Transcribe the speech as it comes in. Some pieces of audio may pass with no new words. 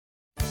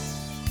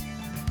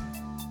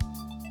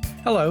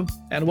Hello,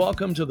 and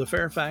welcome to the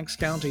Fairfax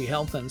County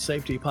Health and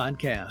Safety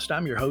Podcast.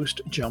 I'm your host,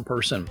 Jim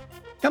Person.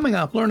 Coming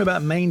up, learn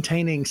about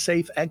maintaining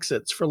safe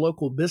exits for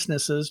local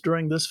businesses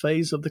during this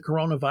phase of the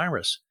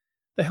coronavirus,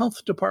 the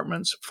Health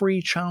Department's free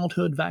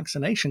childhood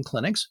vaccination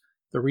clinics,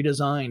 the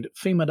redesigned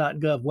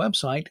Fema.gov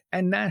website,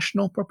 and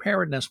National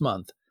Preparedness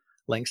Month.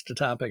 Links to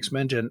topics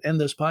mentioned in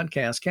this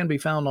podcast can be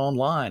found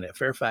online at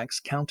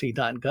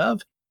fairfaxcounty.gov.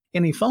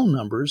 Any phone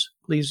numbers,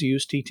 please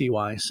use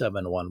TTY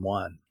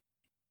 711.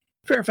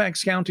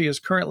 Fairfax County is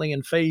currently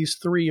in Phase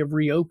 3 of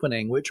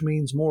reopening, which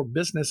means more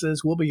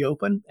businesses will be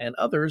open and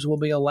others will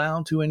be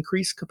allowed to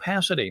increase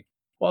capacity.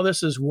 While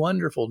this is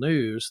wonderful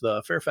news,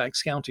 the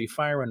Fairfax County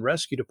Fire and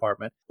Rescue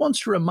Department wants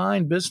to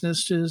remind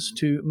businesses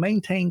to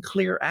maintain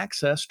clear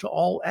access to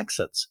all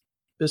exits.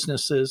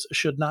 Businesses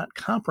should not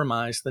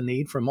compromise the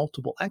need for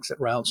multiple exit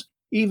routes,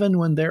 even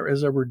when there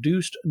is a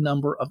reduced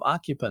number of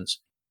occupants.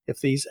 If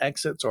these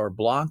exits are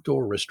blocked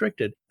or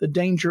restricted, the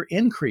danger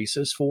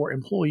increases for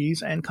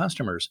employees and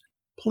customers.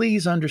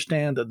 Please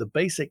understand that the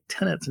basic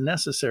tenets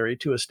necessary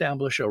to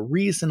establish a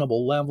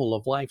reasonable level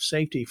of life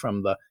safety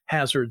from the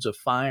hazards of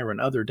fire and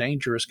other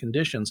dangerous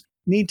conditions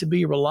need to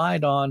be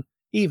relied on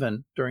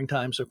even during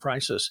times of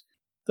crisis.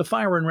 The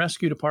Fire and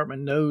Rescue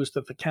Department knows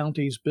that the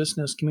county's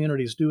business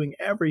community is doing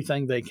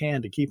everything they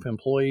can to keep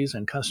employees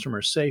and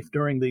customers safe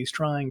during these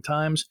trying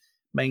times.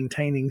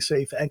 Maintaining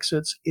safe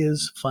exits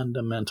is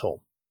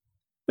fundamental.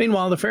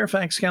 Meanwhile, the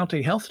Fairfax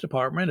County Health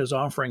Department is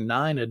offering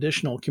 9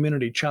 additional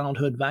community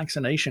childhood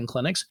vaccination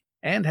clinics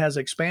and has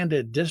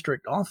expanded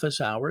district office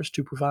hours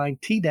to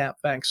provide Tdap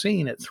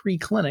vaccine at 3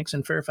 clinics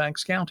in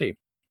Fairfax County.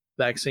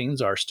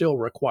 Vaccines are still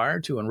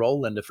required to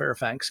enroll into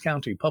Fairfax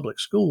County Public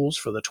Schools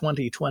for the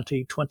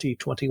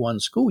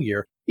 2020-2021 school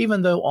year,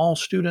 even though all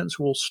students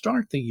will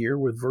start the year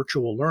with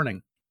virtual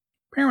learning.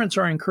 Parents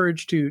are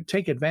encouraged to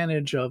take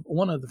advantage of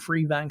one of the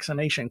free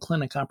vaccination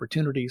clinic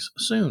opportunities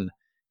soon.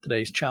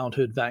 Today's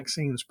childhood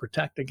vaccines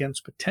protect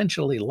against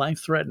potentially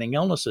life-threatening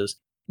illnesses,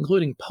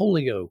 including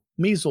polio,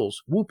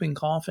 measles, whooping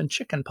cough, and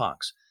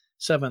chickenpox.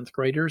 7th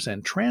graders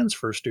and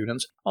transfer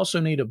students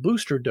also need a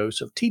booster dose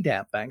of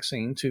Tdap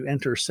vaccine to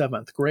enter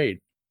 7th grade.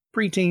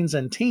 Preteens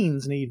and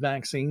teens need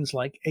vaccines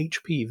like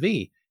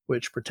HPV,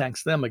 which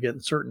protects them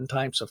against certain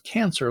types of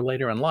cancer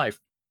later in life.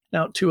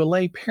 Now, to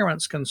allay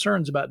parents'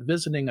 concerns about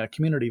visiting a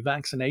community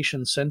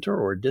vaccination center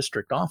or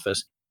district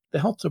office, the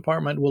health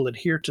department will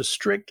adhere to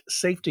strict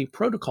safety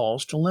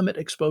protocols to limit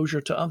exposure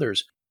to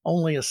others.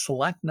 Only a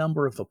select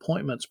number of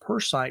appointments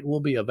per site will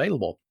be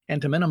available, and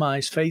to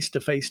minimize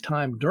face-to-face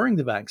time during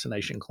the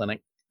vaccination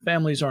clinic,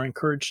 families are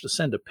encouraged to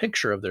send a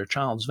picture of their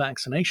child's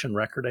vaccination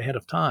record ahead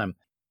of time.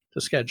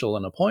 To schedule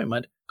an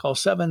appointment, call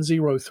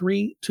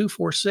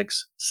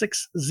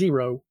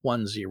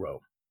 703-246-6010.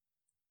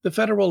 The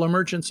Federal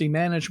Emergency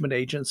Management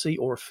Agency,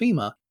 or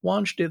FEMA,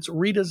 launched its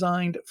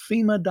redesigned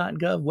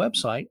Fema.gov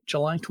website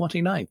July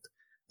 29th.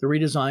 The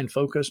redesign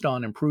focused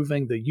on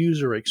improving the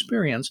user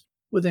experience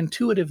with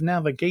intuitive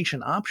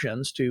navigation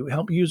options to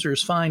help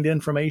users find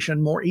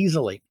information more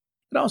easily.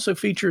 It also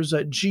features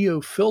a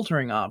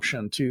geo-filtering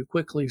option to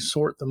quickly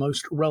sort the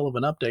most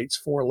relevant updates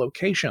for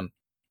location.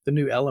 The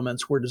new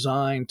elements were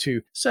designed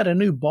to set a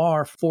new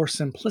bar for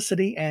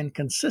simplicity and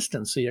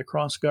consistency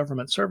across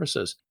government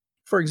services.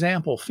 For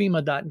example,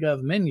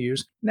 Fema.gov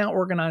menus now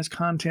organize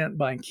content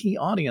by key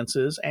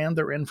audiences and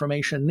their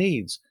information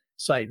needs.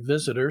 Site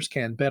visitors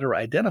can better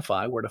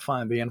identify where to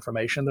find the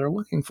information they're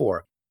looking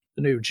for.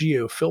 The new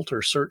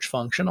geo-filter search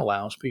function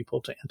allows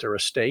people to enter a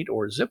state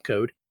or zip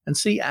code and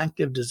see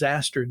active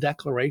disaster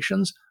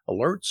declarations,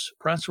 alerts,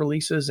 press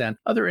releases, and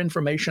other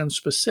information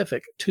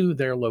specific to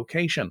their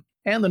location.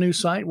 And the new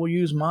site will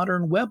use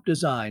modern web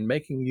design,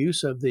 making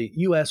use of the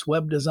U.S.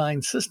 web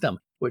design system,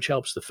 which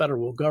helps the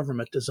federal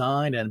government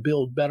design and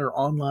build better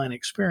online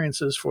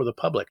experiences for the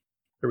public.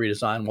 The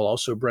redesign will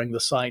also bring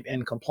the site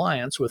in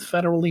compliance with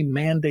federally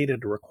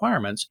mandated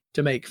requirements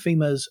to make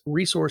FEMA's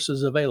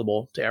resources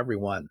available to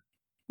everyone.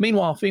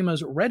 Meanwhile,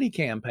 FEMA's Ready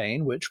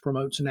campaign, which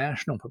promotes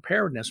National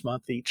Preparedness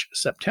Month each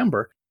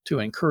September to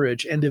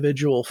encourage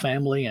individual,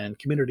 family, and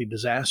community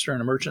disaster and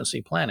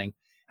emergency planning,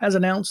 has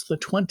announced the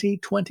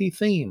 2020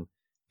 theme,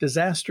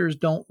 Disasters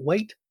Don't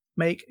Wait,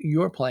 Make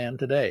Your Plan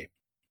Today.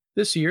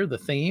 This year, the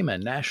theme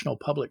and National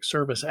Public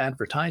Service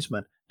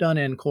advertisement, done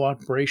in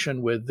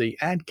cooperation with the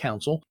Ad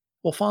Council,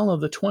 will follow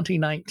the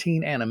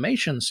 2019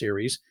 animation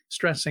series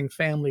stressing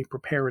family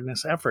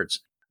preparedness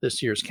efforts.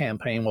 This year's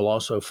campaign will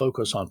also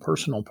focus on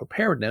personal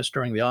preparedness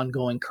during the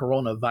ongoing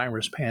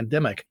coronavirus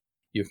pandemic.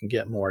 You can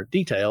get more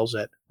details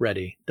at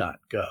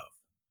ready.gov.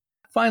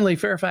 Finally,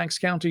 Fairfax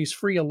County's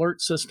free alert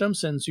system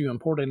sends you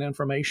important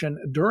information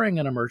during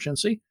an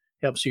emergency,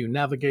 helps you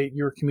navigate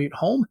your commute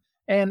home,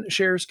 and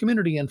shares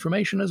community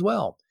information as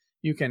well.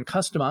 You can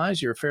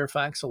customize your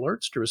Fairfax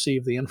alerts to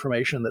receive the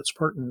information that's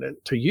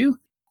pertinent to you,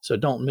 so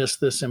don't miss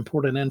this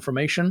important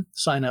information.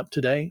 Sign up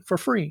today for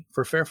free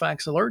for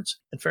Fairfax Alerts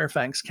at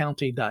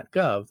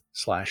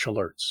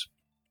fairfaxcounty.gov/alerts.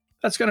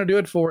 That's going to do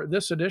it for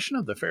this edition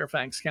of the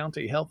Fairfax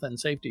County Health and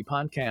Safety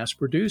Podcast,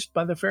 produced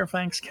by the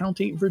Fairfax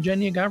County,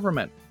 Virginia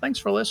government. Thanks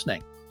for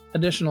listening.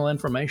 Additional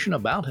information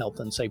about health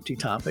and safety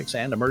topics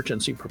and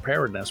emergency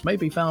preparedness may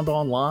be found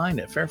online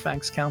at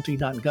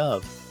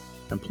Fairfaxcounty.gov.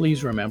 And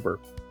please remember,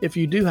 if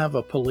you do have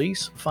a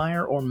police,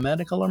 fire, or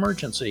medical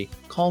emergency,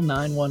 call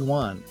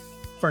 911.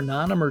 For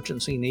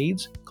non-emergency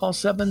needs, call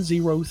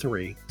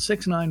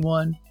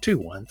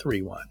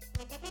 703-691-2131.